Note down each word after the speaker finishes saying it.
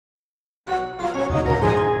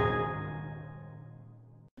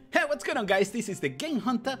What's going on, guys? This is the Game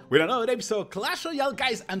Hunter with another episode of Clash Royale.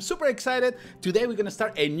 Guys, I'm super excited. Today we're gonna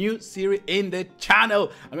start a new series in the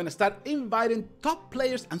channel. I'm gonna start inviting top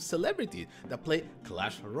players and celebrities that play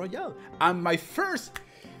Clash Royale. And my first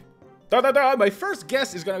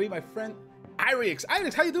guest is gonna be my friend Aryx.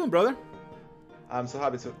 Aryx, how you doing, brother? I'm so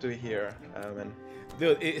happy to be here, man.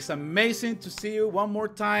 Dude, it's amazing to see you one more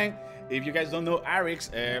time. If you guys don't know Aryx,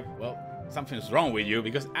 well, something's wrong with you,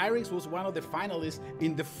 because Aryx was one of the finalists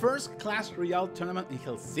in the first Clash Royale tournament in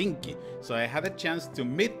Helsinki. So I had a chance to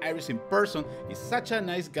meet Aryx in person. He's such a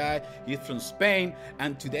nice guy. He's from Spain,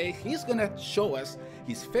 and today he's gonna show us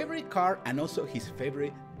his favorite card and also his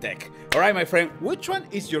favorite deck. All right, my friend, which one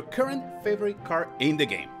is your current favorite card in the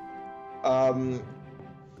game?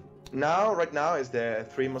 Right now is the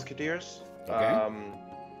Three Musketeers. Okay.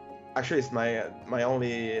 Actually, it's my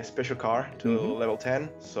only special card to level 10.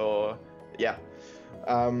 So yeah,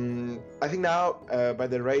 I think now by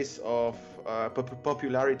the race of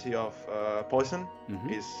popularity of Poison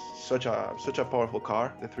is such a powerful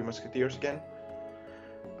card, the Three Musketeers again.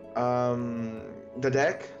 The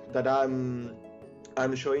deck that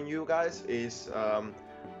I'm showing you guys is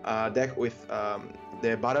a deck with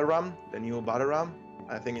the Battle Ram, the new Battle Ram.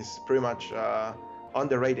 I think it's pretty much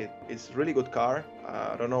underrated. It's really good card.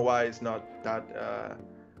 I don't know why it's not that.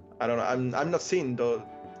 I don't know. I'm not seeing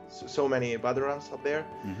so many Battle Rams up there.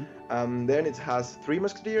 Then it has Three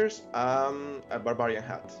Musketeers, a Barbarian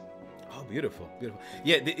hat. Oh, beautiful, beautiful.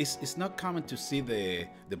 Yeah, it's not common to see the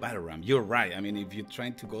Battle Ram. You're right. I mean, if you're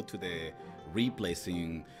trying to go to the replays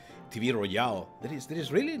in TV Royale, there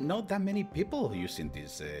is really not that many people using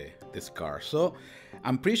this card. So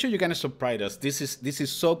I'm pretty sure you're gonna surprise us. This is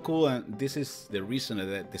so cool, and this is the reason that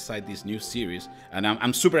I decided this new series. And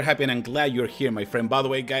I'm super happy, and I'm glad you're here, my friend. By the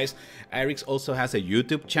way, guys, Aryx also has a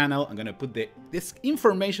YouTube channel. I'm gonna put this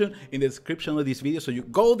information in the description of this video, so you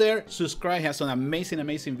go there, subscribe. He has some amazing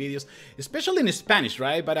videos, especially in Spanish,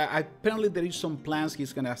 right? But apparently there is some plans.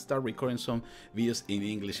 He's gonna start recording some videos in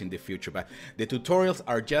English in the future. But the tutorials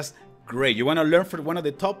are just great. You want to learn from one of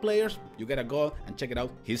the top players, you gotta go and check it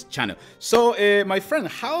out, his channel. So my friend,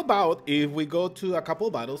 how about if we go to a couple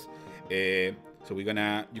battles? So you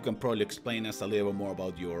can probably explain us a little more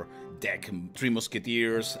about your deck: Three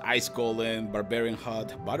Musketeers, Ice Golem, Barbarian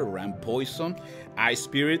Hut, Battle Ram, Poison, Ice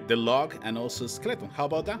Spirit, the Log, and also Skeleton. How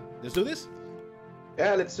about that? Let's do this?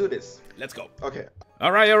 Yeah, let's do this. Let's go. Okay.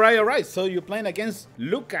 All right. So you're playing against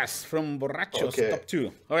Lucas from Borrachos, top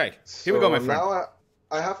 2. All right, here we go, my friend. Now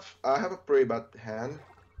I have a pretty bad hand,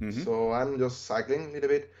 so I'm just cycling a little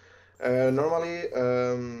bit. Normally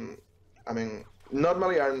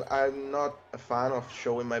I'm not a fan of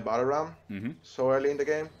showing my Battle Ram so early in the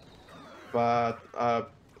game, but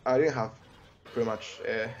I didn't have pretty much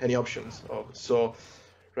any options. So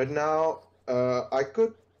right now I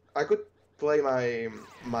could play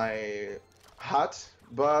my hat,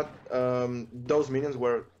 but those minions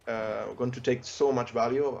were going to take so much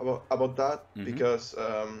value about that, because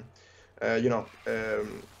you know,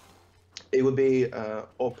 it would be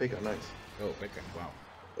Pekka, nice. Oh, Pekka, wow.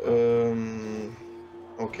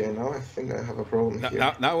 Okay, now I think I have a problem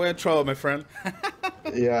here. Now we're in trouble, my friend.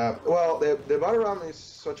 Yeah, well, the Battle Ram is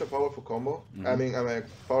such a powerful combo. I mean, I'm a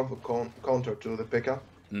powerful counter to the Pekka.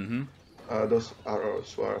 Those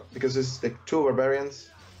arrows were, because it's the two barbarians,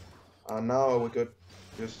 and now we could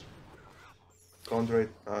just counter it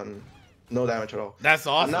and no damage at all. That's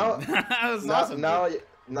awesome.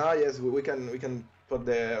 Now, yes, we can put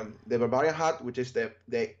the Barbarian hat, which is the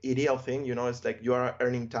ideal thing. You know, it's like you are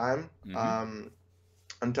earning time,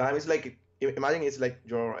 and time is like, imagine it's like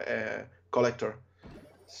your collector.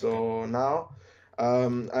 So now,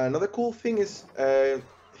 another cool thing is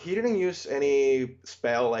he didn't use any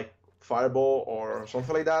spell like Fireball or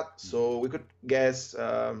something like that. So we could guess.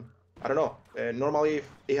 I don't know. Normally, if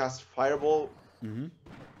it has Fireball,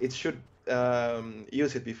 it should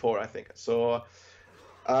use it before, I think. So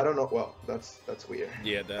I don't know. Well, that's weird.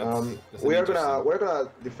 Yeah, that's we're gonna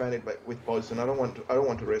defend it with Poison. I don't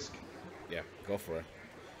want to risk. Yeah, go for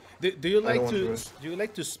it. Do you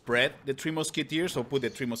like to spread the Three Musketeers, or put the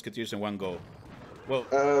Three Musketeers in one go? Well,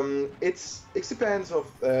 it depends of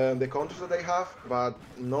the counters that they have, but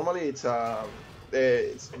normally it's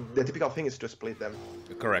the typical thing is to split them.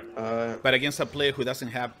 Correct. But against a player who doesn't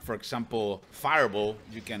have, for example, Fireball,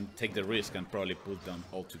 you can take the risk and probably put them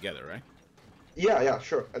all together, right? Yeah,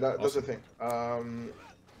 sure. That's the thing.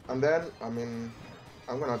 And then, I mean,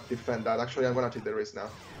 I'm gonna defend that. Actually, I'm gonna take the risk now.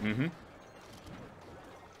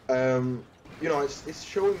 You know, it's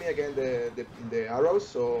showing me again the arrows,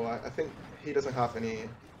 so I think he doesn't have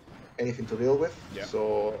anything to deal with. Yeah.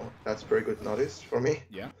 So that's very good notice for me.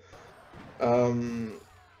 Yeah.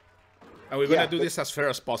 And we're gonna do this as fair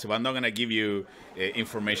as possible. I'm not gonna give you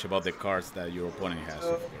information about the cards that your opponent has.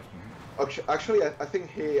 Actually, I think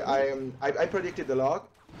I predicted the log,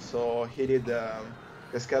 so he did the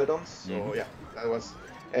skeletons. So yeah, that was.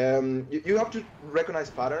 You have to recognize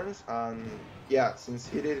patterns, and yeah, since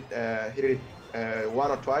he did it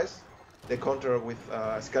one or twice, they counter with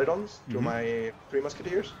skeletons to my 3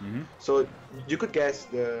 musketeers. So you could guess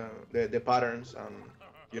the patterns and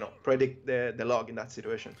predict the log in that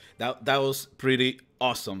situation. That was pretty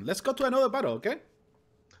awesome. Let's go to another battle, okay?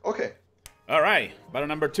 Okay. All right, battle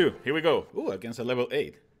number 2. Here we go. Ooh, against a level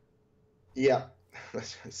 8. Yeah,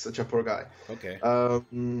 that's such a poor guy. Okay.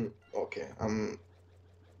 Okay.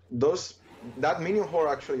 That minion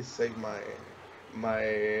whore actually saved my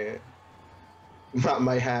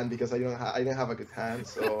hand because I didn't have a good hand.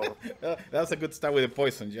 So that's a good start with the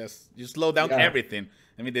poison. You slow down everything.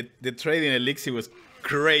 I mean, the trade in Elixir was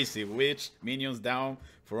crazy. Witch, minions down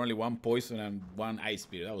for only 1 poison and 1 ice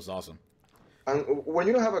spear. That was awesome. And when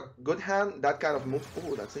you don't have a good hand, that kind of move.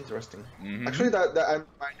 Oh, that's interesting. Actually, my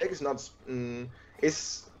deck is not.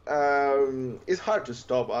 It's hard to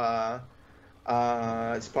stop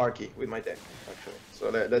Sparky with my deck, actually. So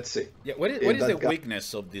let's see. Yeah, what is the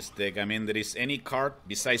weakness of this deck? I mean, there is any card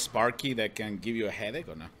besides Sparky that can give you a headache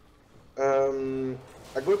or no?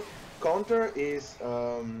 A good counter is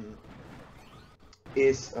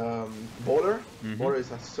Bowler. Bowler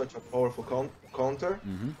is such a powerful counter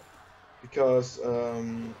because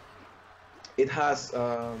it has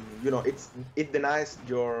it denies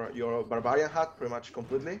your Barbarian hat pretty much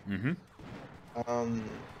completely.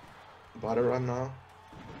 Battle Ram now.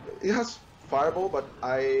 It has Fireball, but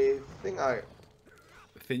I think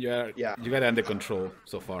you got it under control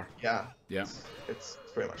so far. Yeah. Yeah. It's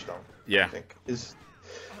pretty much done. Yeah. I think.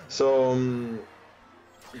 So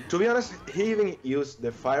to be honest, he even used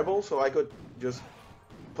the Fireball, so I could just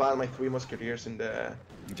plant my 3 musketeers in the.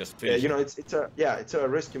 Just finish. It's a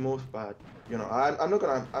risky move, but I'm not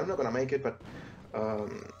gonna make it, but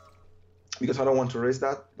because I don't want to risk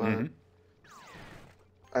that. But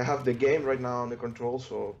I have the game right now under control,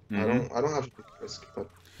 so I don't have to take risk. But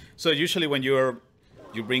so usually when you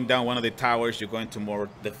bring down one of the towers, you go into more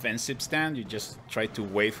defensive stand. You just try to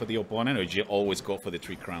wait for the opponent, or you always go for the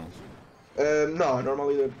 3 crowns. No,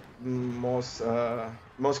 normally the most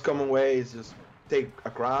common way is just take a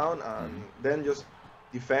crown and then just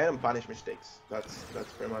defend and punish mistakes. That's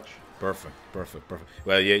pretty much perfect.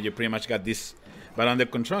 Well, yeah, you pretty much got this, but under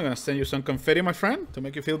control. I'm gonna send you some confetti, my friend, to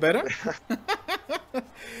make you feel better.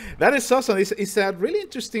 That is awesome. It's a really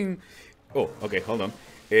interesting. Oh, okay, hold on.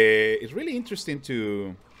 It's really interesting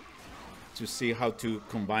to see how to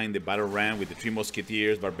combine the battle ram with the 3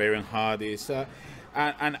 musketeers, barbarian hut.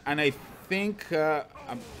 And I think a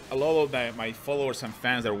lot of my followers and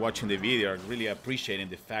fans that are watching the video are really appreciating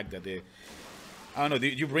the fact that I don't know,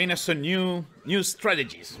 you bring us some new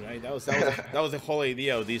strategies, right? That was the whole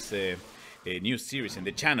idea of this new series in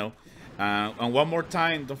the channel. And one more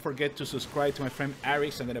time, don't forget to subscribe to my friend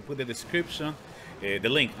Aryx. I'm gonna put the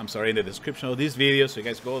link in the description of this video, so you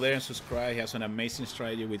guys go there and subscribe. He has an amazing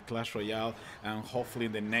strategy with Clash Royale, and hopefully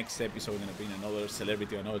in the next episode we're gonna bring another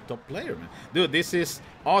celebrity, another top player, man. Dude, this is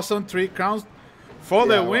awesome. 3 crowns for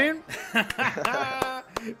the win.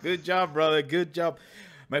 Good job, brother. Good job,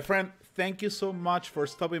 my friend. Thank you so much for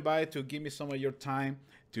stopping by to give me some of your time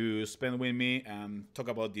to spend with me and talk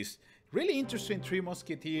about this really interesting 3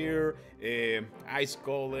 musketeer, ice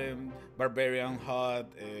golem, barbarian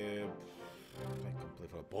hut,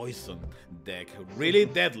 poison deck. Really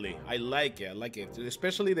deadly. I like it.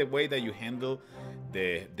 Especially the way that you handle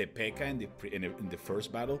the P.E.K.K.A. in the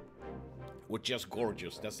first battle. Was just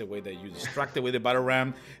gorgeous. That's the way that you distract it with the battle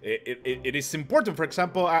ram. It is important. For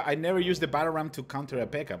example, I never use the battle ram to counter a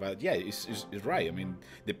P.E.K.K.A., but yeah, it's right. I mean,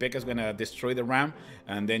 the P.E.K.K.A. is gonna destroy the ram,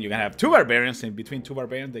 and then you're gonna have 2 barbarians. And between 2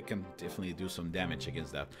 barbarians, they can definitely do some damage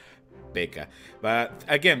against that P.E.K.K.A. But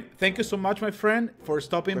again, thank you so much, my friend, for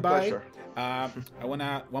stopping by. Pleasure. I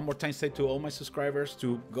wanna one more time say to all my subscribers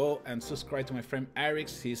to go and subscribe to my friend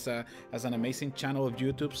Aryx. He has an amazing channel of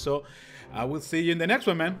YouTube. So I will see you in the next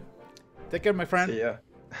one, man. Take care, my friend. See ya.